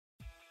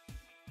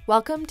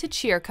Welcome to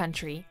Cheer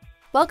Country.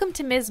 Welcome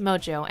to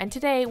MsMojo, and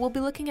today we'll be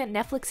looking at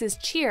Netflix's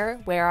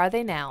Cheer, Where Are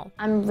They Now?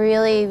 I'm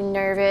really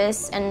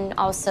nervous and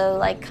also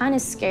kind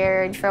of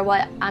scared for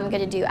what I'm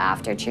gonna do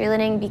after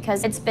cheerleading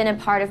because it's been a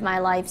part of my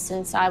life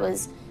since I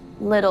was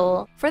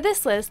little. For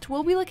this list,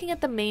 we'll be looking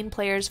at the main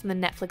players from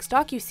the Netflix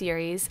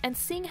docuseries and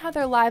seeing how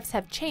their lives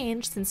have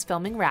changed since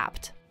filming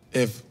Wrapped.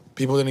 If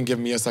people didn't give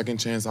me a second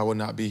chance, I would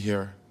not be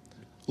here.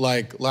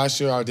 Like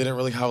last year, I didn't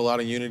really have a lot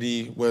of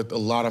unity with a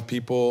lot of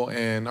people,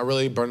 and I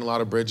really burned a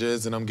lot of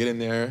bridges, and I'm getting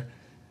there,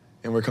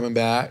 and we're coming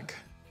back.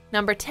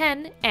 Number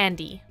 10,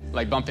 Andy.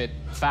 Like bump it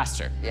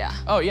faster. Yeah.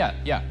 Oh,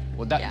 yeah.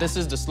 Well, this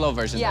is the slow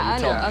version that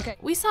you told me. Okay.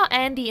 We saw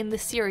Andy in the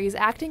series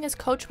acting as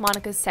Coach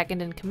Monica's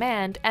second in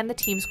command and the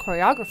team's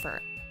choreographer.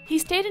 He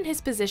stayed in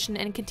his position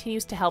and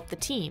continues to help the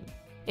team.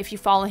 If you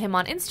follow him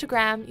on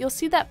Instagram, you'll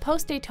see that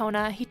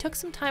post-Daytona, he took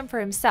some time for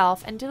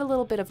himself and did a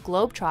little bit of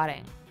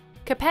globetrotting.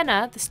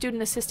 Capenna, the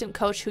student assistant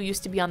coach who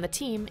used to be on the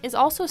team, is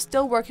also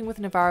still working with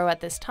Navarro at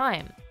this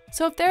time.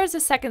 So if there is a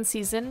second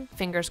season,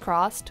 fingers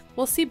crossed,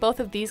 we'll see both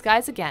of these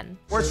guys again.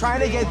 We're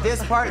trying to get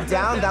this part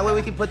down, that way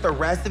we can put the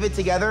rest of it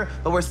together,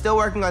 but we're still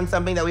working on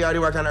something that we already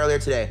worked on earlier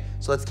today.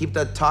 So let's keep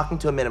the talking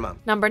to a minimum.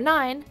 Number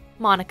 9,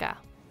 Monica.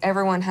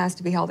 Everyone has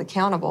to be held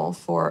accountable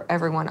for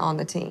everyone on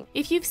the team.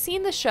 If you've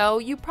seen the show,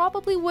 you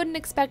probably wouldn't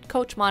expect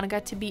Coach Monica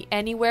to be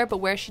anywhere but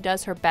where she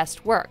does her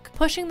best work,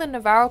 pushing the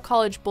Navarro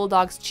College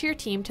Bulldogs cheer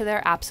team to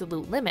their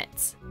absolute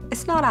limits.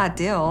 It's not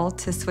ideal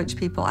to switch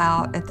people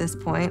out at this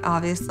point,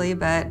 obviously,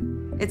 but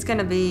it's going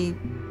to be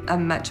a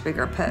much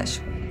bigger push.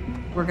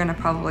 We're going to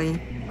probably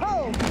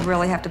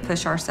really have to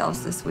push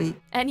ourselves this week.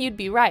 And you'd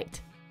be right.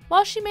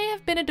 While she may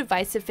have been a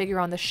divisive figure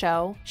on the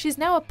show, she's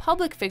now a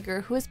public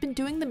figure who has been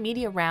doing the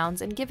media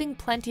rounds and giving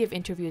plenty of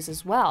interviews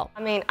as well.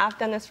 I mean, I've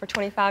done this for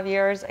 25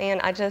 years,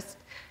 and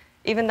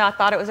even though I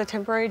thought it was a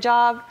temporary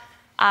job,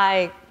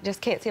 I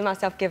just can't see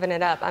myself giving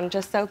it up. I'm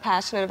just so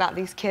passionate about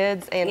these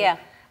kids, and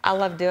I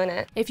love doing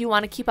it. If you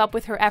want to keep up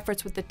with her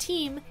efforts with the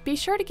team, be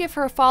sure to give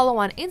her a follow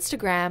on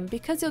Instagram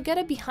because you'll get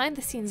a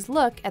behind-the-scenes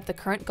look at the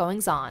current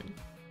goings-on.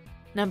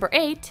 Number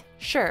 8,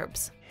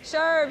 Sherbs.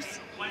 Sherbs,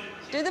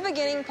 do the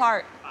beginning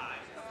part.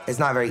 It's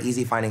not very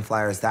easy finding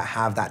flyers that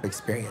have that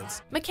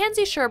experience.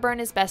 Mackenzie Sherburne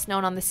is best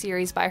known on the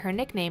series by her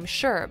nickname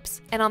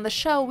Sherbs, and on the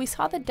show we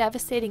saw the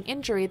devastating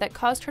injury that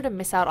caused her to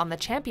miss out on the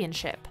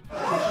championship.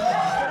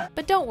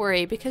 But don't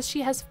worry, because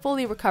she has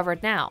fully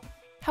recovered now.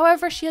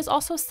 However, she has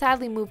also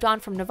sadly moved on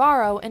from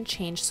Navarro and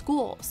changed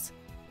schools.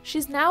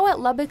 She's now at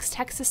Lubbock's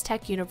Texas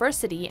Tech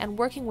University and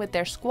working with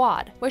their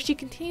squad, where she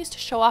continues to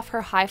show off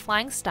her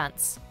high-flying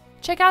stunts.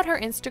 Check out her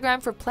Instagram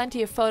for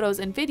plenty of photos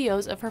and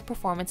videos of her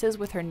performances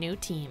with her new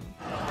team.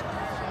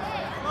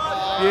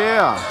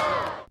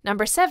 Yeah.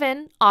 Number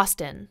 7,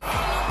 Austin.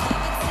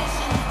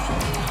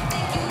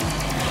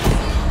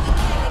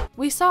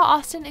 We saw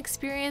Austin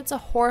experience a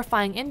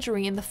horrifying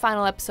injury in the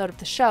final episode of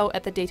the show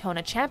at the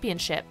Daytona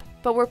Championship,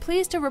 but we're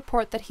pleased to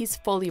report that he's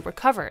fully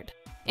recovered.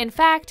 In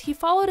fact, he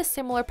followed a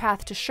similar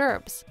path to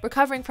Sherbs,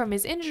 recovering from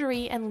his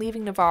injury and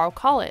leaving Navarro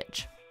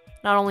College.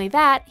 Not only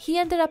that, he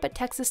ended up at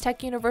Texas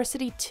Tech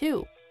University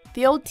too.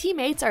 The old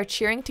teammates are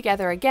cheering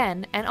together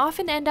again and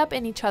often end up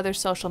in each other's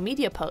social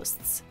media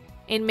posts.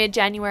 In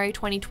mid-January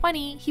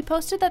 2020, he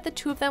posted that the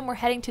two of them were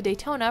heading to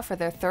Daytona for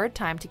their 3rd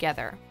time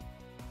together.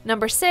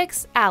 Number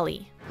 6,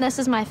 Allie. This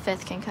is my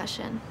 5th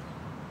concussion.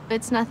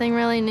 It's nothing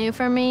really new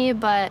for me,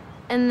 but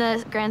in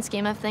the grand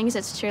scheme of things,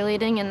 it's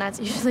cheerleading, and that's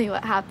usually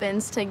what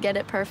happens to get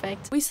it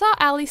perfect. We saw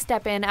Allie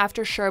step in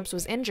after Sherbs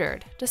was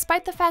injured,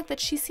 despite the fact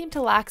that she seemed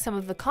to lack some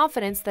of the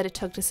confidence that it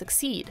took to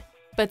succeed.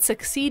 But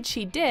succeed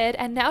she did,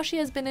 and now she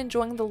has been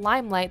enjoying the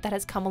limelight that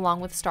has come along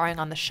with starring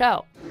on the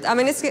show. I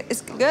mean,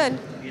 it's good.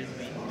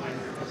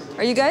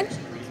 Are you good?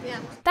 Yeah.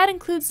 That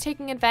includes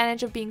taking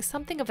advantage of being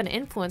something of an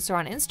influencer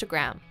on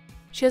Instagram.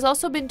 She has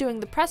also been doing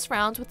the press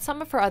rounds with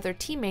some of her other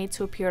teammates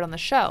who appeared on the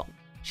show.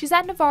 She's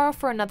at Navarro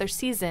for another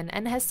season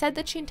and has said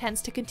that she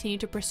intends to continue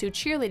to pursue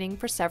cheerleading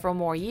for several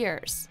more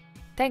years.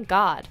 Thank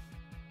God.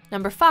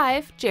 Number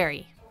 5,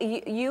 Jerry.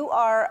 You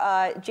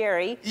are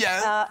Jerry.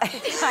 Yeah.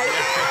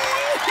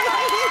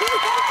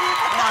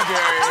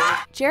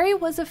 Jerry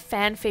was a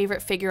fan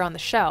favorite figure on the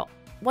show.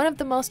 One of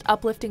the most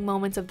uplifting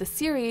moments of the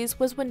series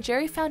was when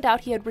Jerry found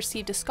out he had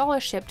received a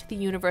scholarship to the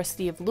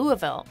University of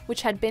Louisville,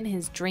 which had been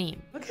his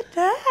dream. Look at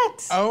that.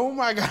 Oh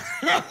my God.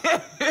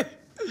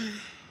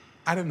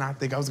 I did not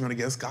think I was going to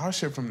get a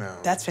scholarship from them.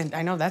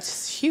 I know,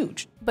 that's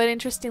huge. But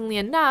interestingly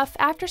enough,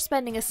 after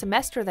spending a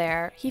semester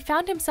there, he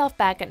found himself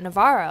back at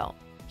Navarro.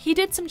 He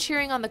did some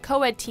cheering on the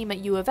co-ed team at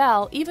U of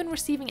L, even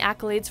receiving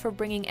accolades for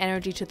bringing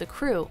energy to the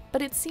crew,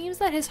 but it seems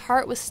that his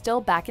heart was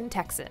still back in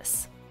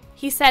Texas.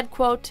 He said,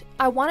 quote,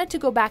 "I wanted to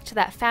go back to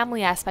that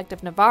family aspect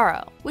of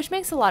Navarro," which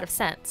makes a lot of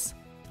sense.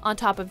 On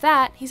top of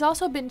that, he's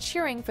also been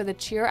cheering for the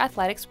Cheer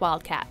Athletics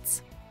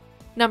Wildcats.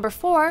 Number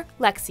 4,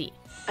 Lexi.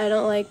 I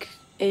don't like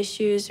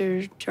issues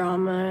or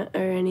drama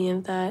or any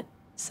of that.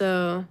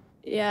 So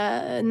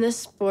yeah, in this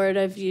sport,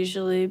 I've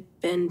usually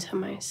been to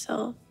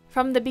myself.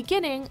 From the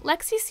beginning,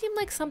 Lexi seemed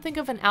like something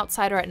of an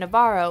outsider at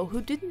Navarro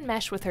who didn't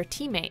mesh with her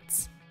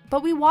teammates.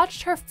 but we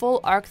watched her full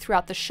arc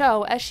throughout the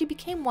show as she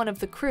became one of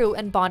the crew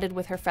and bonded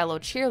with her fellow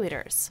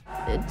cheerleaders.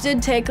 It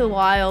did take a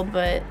while,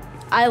 but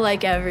I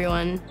like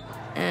everyone,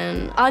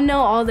 and I know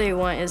all they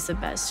want is the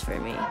best for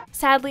me.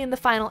 Sadly, in the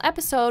final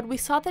episode, we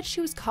saw that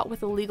she was caught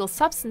with illegal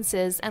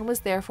substances and was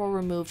therefore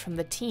removed from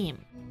the team.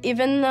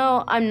 Even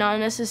though I'm not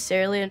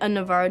necessarily a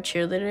Navarro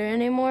cheerleader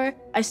anymore,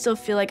 I still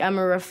feel like I'm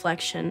a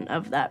reflection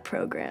of that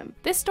program.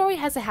 This story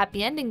has a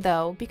happy ending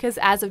though, because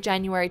as of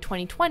January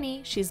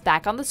 2020, she's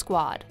back on the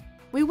squad.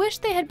 We wish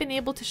they had been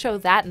able to show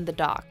that in the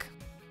doc.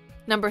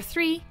 Number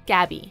 3,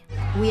 Gabi.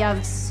 We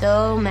have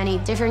so many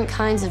different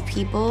kinds of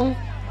people,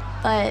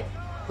 but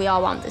we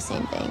all want the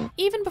same thing.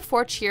 Even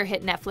before Cheer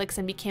hit Netflix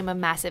and became a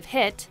massive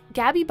hit,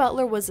 Gabi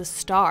Butler was a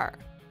star.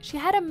 She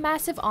had a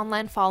massive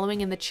online following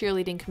in the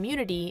cheerleading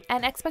community,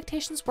 and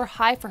expectations were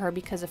high for her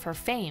because of her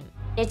fame.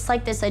 It's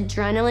like this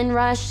adrenaline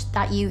rush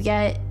that you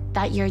get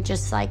that you're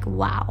just like,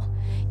 wow.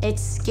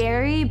 It's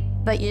scary,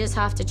 but you just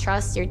have to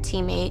trust your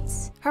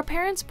teammates. Her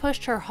parents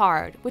pushed her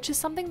hard, which is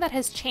something that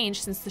has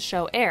changed since the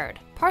show aired,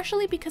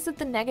 partially because of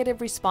the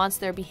negative response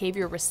their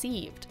behavior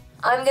received.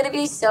 I'm gonna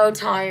be so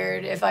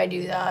tired if I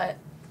do that.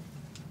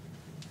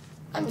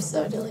 I'm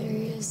so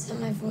delirious and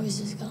my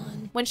voice is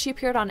gone. When she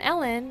appeared on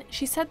Ellen,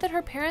 she said that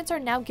her parents are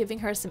now giving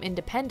her some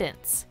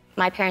independence.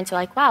 My parents were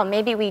like, wow,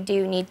 maybe we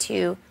do need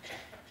to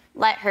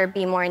let her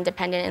be more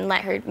independent and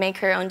let her make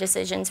her own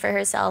decisions for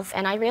herself.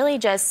 And I really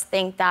just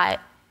think that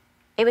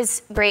it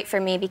was great for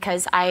me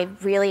because I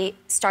really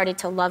started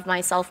to love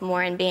myself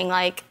more and being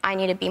like, I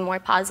need to be more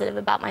positive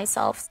about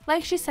myself.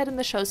 Like she said in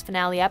the show's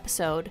finale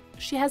episode,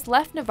 she has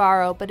left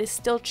Navarro but is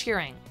still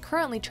cheering,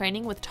 currently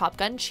training with Top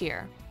Gun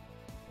Cheer.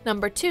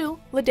 Number 2,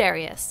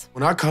 Ladarius.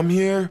 When I come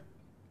here,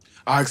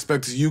 I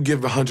expect you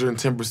give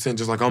 110%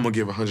 just like I'm gonna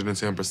give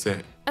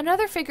 110%.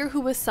 Another figure who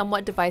was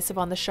somewhat divisive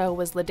on the show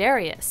was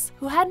Ladarius,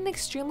 who had an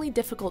extremely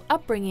difficult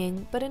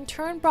upbringing, but in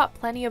turn brought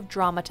plenty of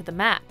drama to the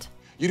mat.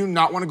 You do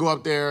not want to go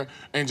up there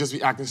and just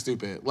be acting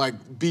stupid. Like,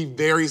 be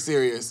very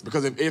serious,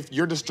 because if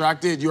you're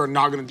distracted, you are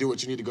not going to do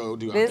what you need to go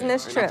do out there.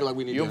 Business trip. I feel like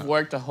we need You've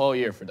worked a whole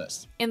year for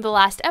this. In the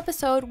last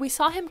episode, we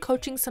saw him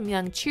coaching some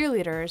young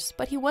cheerleaders,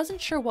 but he wasn't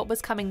sure what was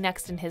coming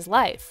next in his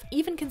life,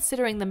 even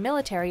considering the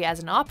military as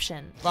an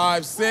option.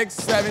 5, 6,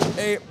 7,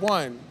 8,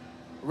 1.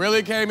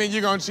 Really, Cayman,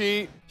 you gonna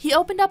cheat? He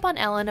opened up on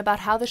Ellen about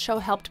how the show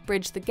helped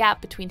bridge the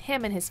gap between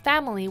him and his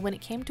family when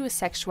it came to his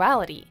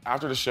sexuality.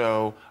 After the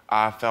show,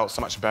 I felt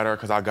so much better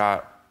because I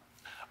got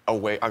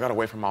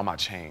away from all my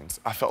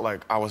chains. I felt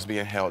like I was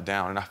being held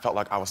down, and I felt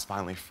like I was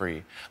finally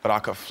free, that I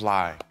could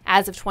fly.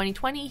 As of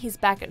 2020, he's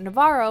back at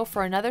Navarro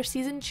for another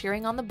season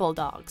cheering on the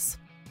Bulldogs.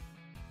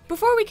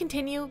 Before we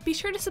continue, be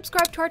sure to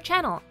subscribe to our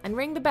channel and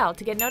ring the bell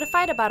to get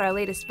notified about our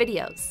latest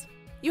videos.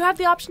 You have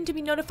the option to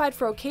be notified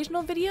for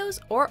occasional videos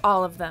or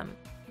all of them.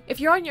 If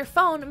you're on your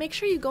phone, make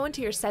sure you go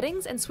into your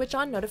settings and switch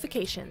on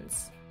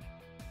notifications.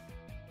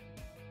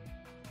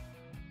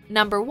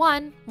 Number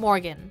 1,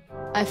 Morgan.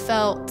 I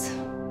felt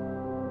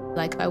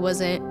like I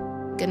wasn't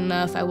good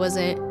enough, I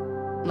wasn't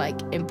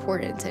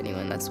important to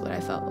anyone, that's what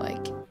I felt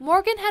like.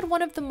 Morgan had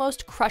one of the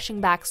most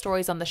crushing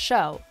backstories on the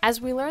show,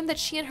 as we learned that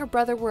she and her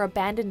brother were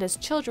abandoned as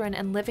children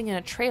and living in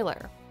a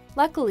trailer.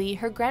 Luckily,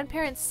 her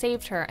grandparents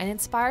saved her and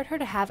inspired her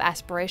to have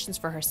aspirations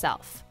for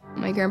herself.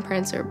 My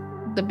grandparents are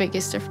the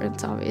biggest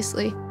difference,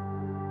 obviously.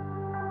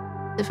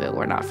 If it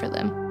were not for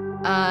them,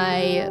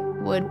 I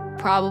would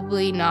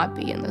probably not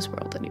be in this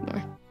world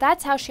anymore.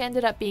 That's how she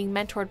ended up being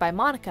mentored by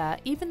Monica,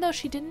 even though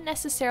she didn't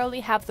necessarily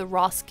have the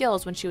raw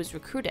skills when she was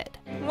recruited.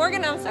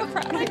 Morgan, I'm so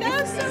proud of you.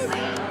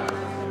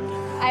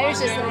 I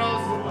was just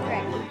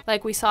like,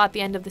 Like we saw at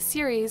the end of the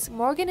series,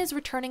 Morgan is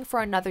returning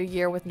for another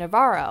year with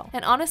Navarro,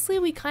 and honestly,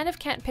 we kind of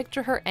can't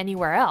picture her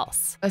anywhere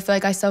else. I feel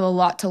like I still have a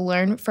lot to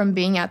learn from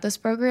being at this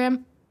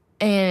program,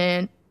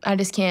 and I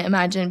just can't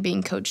imagine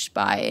being coached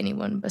by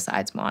anyone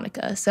besides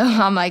Monica. So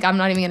I'm like, I'm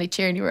not even gonna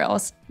cheer anywhere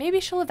else. Maybe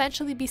she'll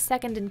eventually be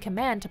second in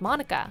command to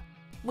Monica.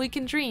 We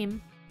can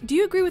dream. Do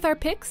you agree with our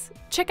picks?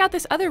 Check out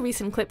this other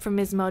recent clip from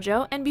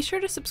MsMojo, and be sure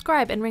to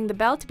subscribe and ring the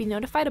bell to be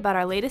notified about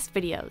our latest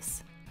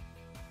videos.